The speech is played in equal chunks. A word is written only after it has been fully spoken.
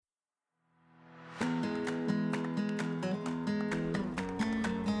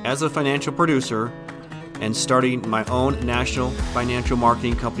As a financial producer and starting my own national financial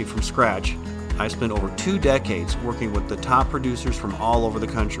marketing company from scratch, I've spent over 2 decades working with the top producers from all over the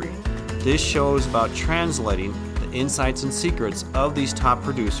country. This show is about translating the insights and secrets of these top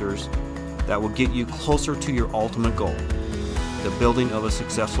producers that will get you closer to your ultimate goal, the building of a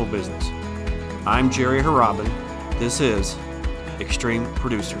successful business. I'm Jerry Harabin. This is Extreme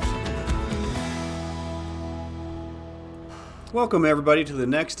Producers. Welcome everybody to the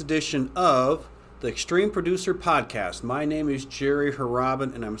next edition of the Extreme Producer Podcast. My name is Jerry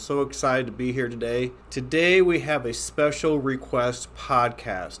Harabin and I'm so excited to be here today. Today we have a special request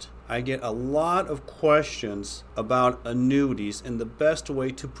podcast. I get a lot of questions about annuities and the best way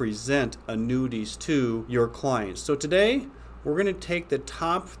to present annuities to your clients. So today we're going to take the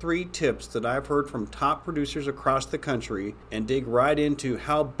top 3 tips that I've heard from top producers across the country and dig right into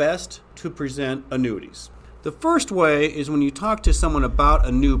how best to present annuities. The first way is when you talk to someone about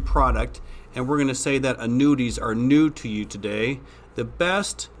a new product, and we're going to say that annuities are new to you today, the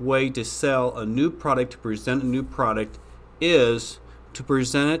best way to sell a new product, to present a new product, is to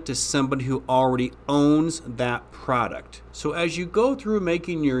present it to somebody who already owns that product. So as you go through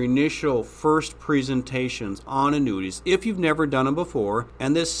making your initial first presentations on annuities, if you've never done them before,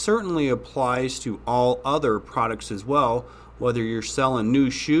 and this certainly applies to all other products as well, whether you're selling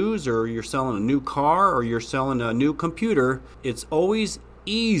new shoes or you're selling a new car or you're selling a new computer, it's always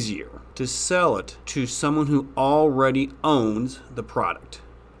easier to sell it to someone who already owns the product.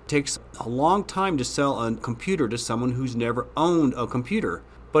 It takes a long time to sell a computer to someone who's never owned a computer.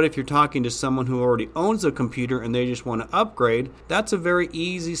 But if you're talking to someone who already owns a computer and they just want to upgrade, that's a very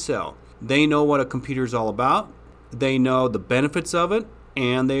easy sell. They know what a computer is all about, they know the benefits of it,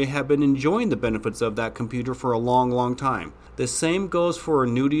 and they have been enjoying the benefits of that computer for a long, long time. The same goes for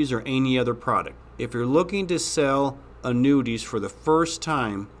annuities or any other product. If you're looking to sell annuities for the first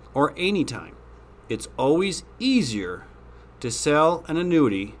time or any time, it's always easier to sell an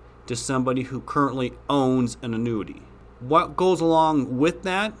annuity to somebody who currently owns an annuity. What goes along with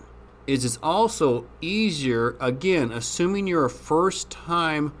that is it's also easier, again, assuming you're a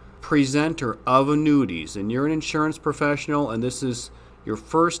first-time presenter of annuities and you're an insurance professional and this is your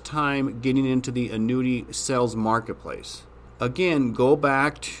first time getting into the annuity sales marketplace. Again, go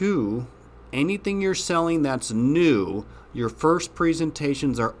back to anything you're selling that's new. Your first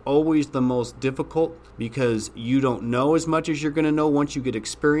presentations are always the most difficult because you don't know as much as you're going to know once you get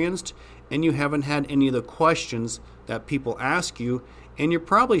experienced, and you haven't had any of the questions that people ask you, and you're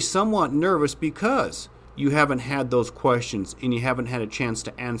probably somewhat nervous because you haven't had those questions and you haven't had a chance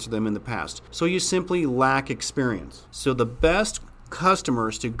to answer them in the past. So you simply lack experience. So the best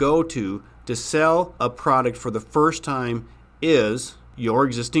customers to go to sell a product for the first time is your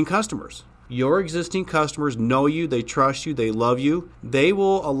existing customers. Your existing customers know you, they trust you, they love you. They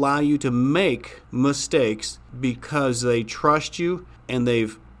will allow you to make mistakes because they trust you and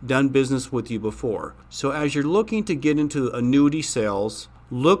they've done business with you before. So as you're looking to get into annuity sales,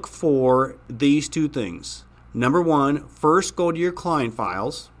 look for these 2 things. Number 1, first go to your client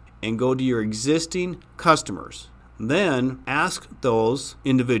files and go to your existing customers. Then ask those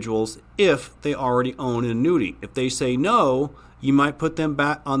individuals if they already own an annuity. If they say no, you might put them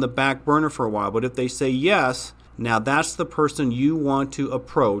back on the back burner for a while. But if they say yes, now that's the person you want to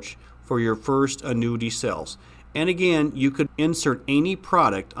approach for your first annuity sales. And again, you could insert any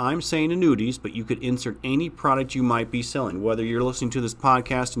product. I'm saying annuities, but you could insert any product you might be selling. Whether you're listening to this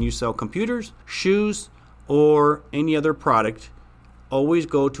podcast and you sell computers, shoes, or any other product, always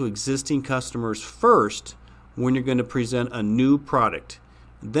go to existing customers first when you're going to present a new product.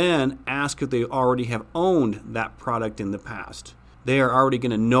 Then ask if they already have owned that product in the past. They are already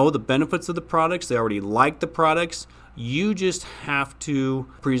going to know the benefits of the products. They already like the products. You just have to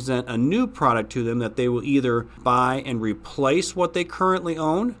present a new product to them that they will either buy and replace what they currently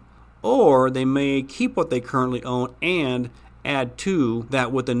own, or they may keep what they currently own and add to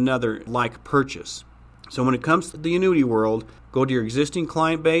that with another like purchase. So when it comes to the annuity world, go to your existing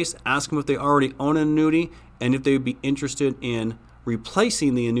client base, ask them if they already own an annuity, and if they would be interested in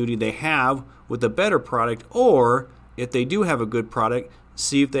replacing the annuity they have with a better product, or if they do have a good product,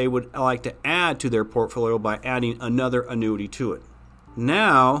 see if they would like to add to their portfolio by adding another annuity to it.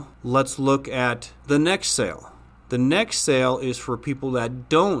 Now, let's look at the next sale. The next sale is for people that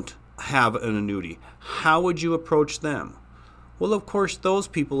don't have an annuity. How would you approach them? Well, of course, those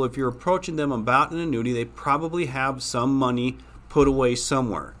people, if you're approaching them about an annuity, they probably have some money put away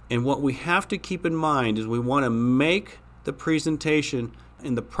somewhere. And what we have to keep in mind is we want to make the presentation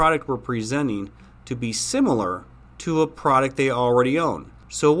and the product we're presenting to be similar to a product they already own.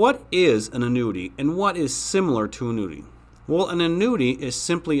 So what is an annuity and what is similar to an annuity? Well, an annuity is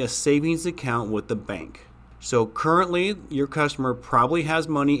simply a savings account with the bank. So currently, your customer probably has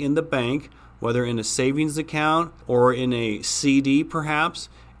money in the bank, whether in a savings account or in a CD perhaps,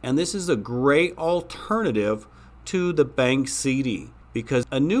 and this is a great alternative to the bank CD because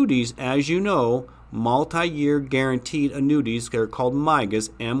annuities, as you know, multi-year guaranteed annuities, they're called MYGAs,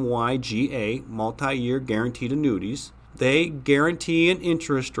 M-Y-G-A, multi-year guaranteed annuities. They guarantee an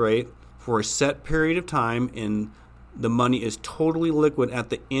interest rate for a set period of time, and the money is totally liquid at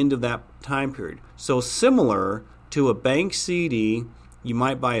the end of that time period. So similar to a bank CD, you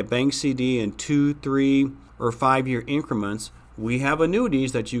might buy a bank CD in 2, 3, or 5 year increments. We have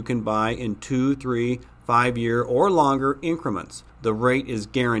annuities that you can buy in 2, 3, 5 year or longer increments. The rate is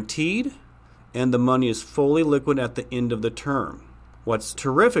guaranteed and the money is fully liquid at the end of the term. What's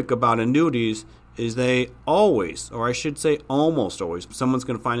terrific about annuities is they always, or I should say almost always, someone's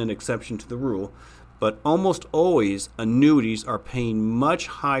going to find an exception to the rule, but almost always annuities are paying much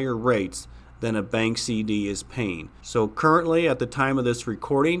higher rates than a bank CD is paying. So currently at the time of this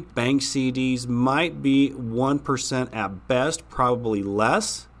recording, bank CDs might be 1% at best, probably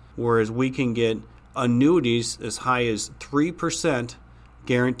less, whereas we can get annuities as high as 3%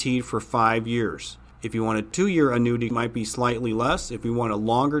 guaranteed for 5 years. If you want a 2-year annuity, it might be slightly less. If you want a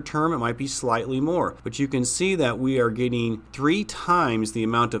longer term, it might be slightly more. But you can see that we are getting 3 times the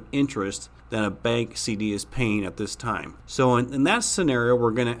amount of interest than a bank CD is paying at this time. So in that scenario,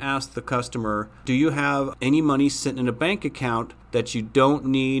 we're going to ask the customer, do you have any money sitting in a bank account that you don't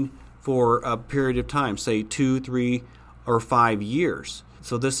need for a period of time, say 2, 3, or 5 years?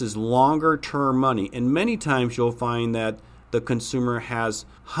 So this is longer term money. And many times you'll find that the consumer has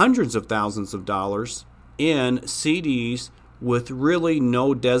hundreds of thousands of dollars in CDs with really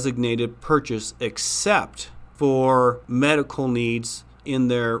no designated purchase except for medical needs in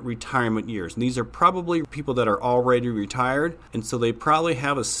their retirement years. And these are probably people that are already retired, and so they probably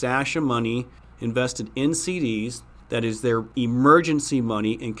have a stash of money invested in CDs that is their emergency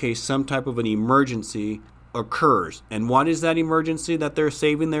money in case some type of an emergency occurs. And what is that emergency that they're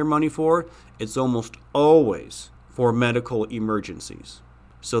saving their money for? It's almost always for medical emergencies.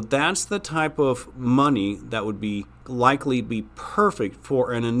 So that's the type of money that would be likely be perfect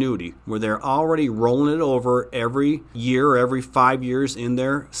for an annuity, where they're already rolling it over every year or every 5 years in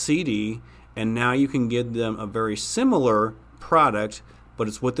their CD, and now you can give them a very similar product, but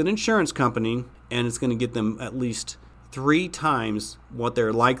it's with an insurance company, and it's going to get them at least 3 times what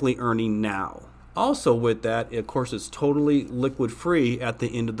they're likely earning now. Also with that, of course, it's totally liquid free at the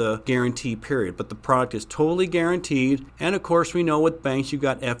end of the guarantee period, but the product is totally guaranteed. And of course, we know with banks, you've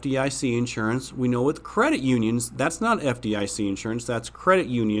got FDIC insurance. We know with credit unions, that's not FDIC insurance, that's credit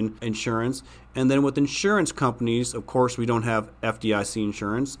union insurance. And then with insurance companies, of course, we don't have FDIC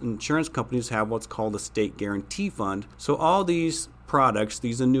insurance. Insurance companies have what's called a state guarantee fund. So all these products,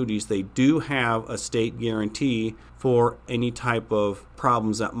 these annuities, they do have a state guarantee for any type of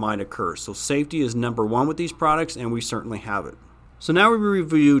problems that might occur. So safety is number one with these products, and we certainly have it. So now we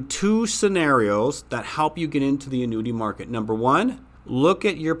review 2 scenarios that help you get into the annuity market. Number 1, look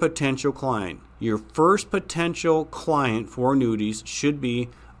at your potential client. Your first potential client for annuities should be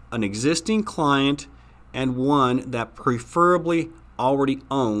an existing client and one that preferably already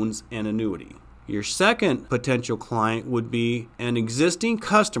owns an annuity. Your second potential client would be an existing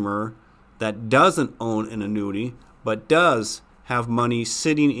customer that doesn't own an annuity but does have money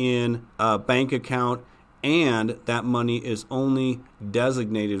sitting in a bank account, and that money is only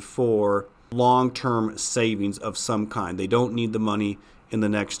designated for long-term savings of some kind. They don't need the money in the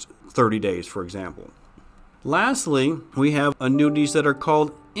next 30 days, for example. Lastly, we have annuities that are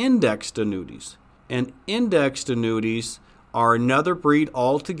called indexed annuities. And indexed annuities are another breed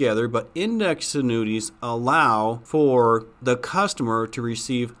altogether, but indexed annuities allow for the customer to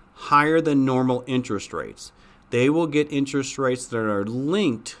receive higher than normal interest rates. They will get interest rates that are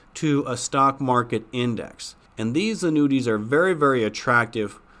linked to a stock market index. And these annuities are very, very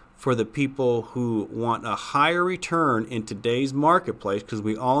attractive for the people who want a higher return in today's marketplace, because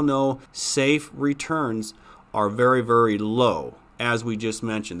we all know safe returns are very, very low. As we just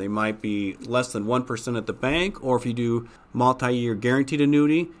mentioned, they might be less than 1% at the bank, or if you do multi-year guaranteed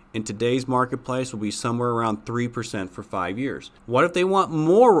annuity, in today's marketplace will be somewhere around 3% for 5 years. What if they want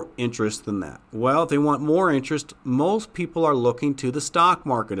more interest than that? Well, if they want more interest, most people are looking to the stock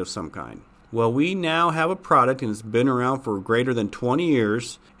market of some kind. Well, we now have a product, and it's been around for greater than 20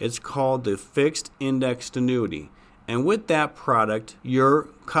 years. It's called the fixed indexed annuity. And with that product, your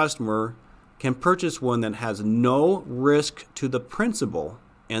customer can purchase one that has no risk to the principal,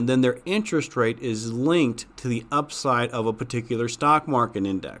 and then their interest rate is linked to the upside of a particular stock market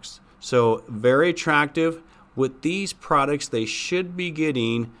index. So very attractive. with these products, they should be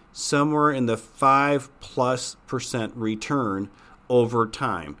getting somewhere in the 5+% return over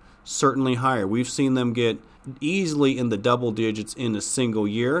time. Certainly higher. We've seen them get easily in the double digits in a single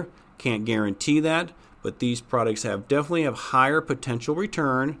year. Can't guarantee that, but these products definitely have higher potential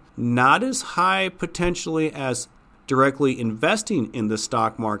return. Not as high potentially as directly investing in the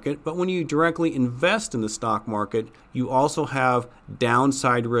stock market, but when you directly invest in the stock market, you also have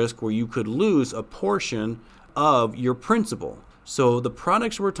downside risk where you could lose a portion of your principal. So the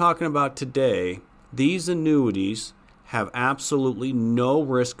products we're talking about today, these annuities have absolutely no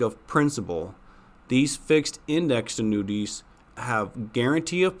risk of principal. These fixed indexed annuities have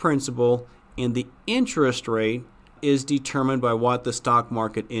guarantee of principal, and the interest rate is determined by what the stock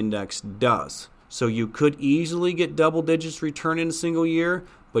market index does. So you could easily get double digits return in a single year,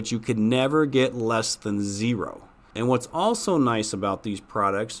 but you could never get less than 0. And what's also nice about these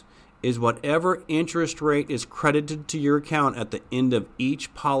products is whatever interest rate is credited to your account at the end of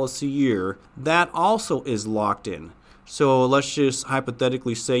each policy year, that also is locked in. So let's just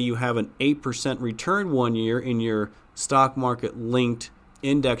hypothetically say you have an 8% return one year in your stock market linked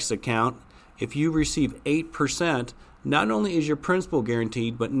index account. If you receive 8%, not only is your principal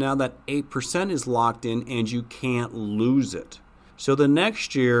guaranteed, but now that 8% is locked in and you can't lose it. So the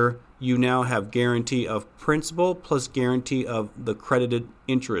next year, you now have guarantee of principal plus guarantee of the credited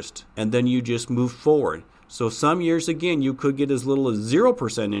interest, and then you just move forward. So some years, again, you could get as little as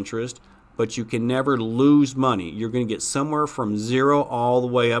 0% interest, but you can never lose money. You're going to get somewhere from 0 all the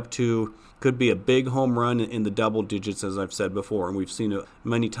way up to, could be a big home run in the double digits, as I've said before, and we've seen it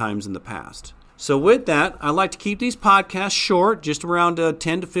many times in the past. So with that, I like to keep these podcasts short, just around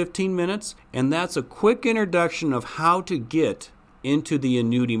 10 to 15 minutes, and that's a quick introduction of how to get into the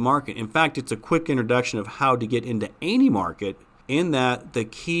annuity market. In fact, it's a quick introduction of how to get into any market, in that the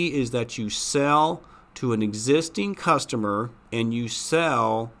key is that you sell to an existing customer and you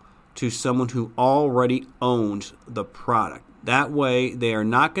sell to someone who already owns the product. That way, they are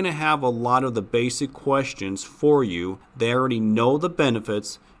not going to have a lot of the basic questions for you. They already know the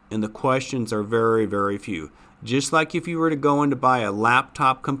benefits, and the questions are very, very few. Just like if you were to go in to buy a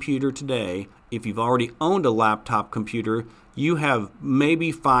laptop computer today, if you've already owned a laptop computer, you have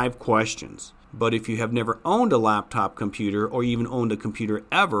maybe 5 questions. But if you have never owned a laptop computer or even owned a computer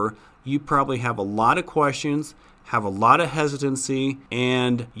ever, you probably have a lot of questions, have a lot of hesitancy,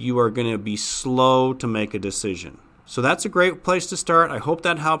 and you are going to be slow to make a decision. So that's a great place to start. I hope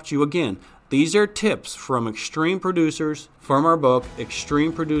that helped you. Again, these are tips from extreme producers from our book,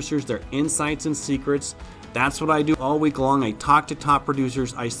 Extreme Producers, Their Insights and Secrets. That's what I do all week long. I talk to top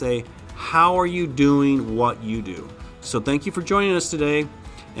producers. I say, how are you doing what you do? So thank you for joining us today,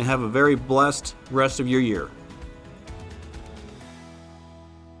 and have a very blessed rest of your year.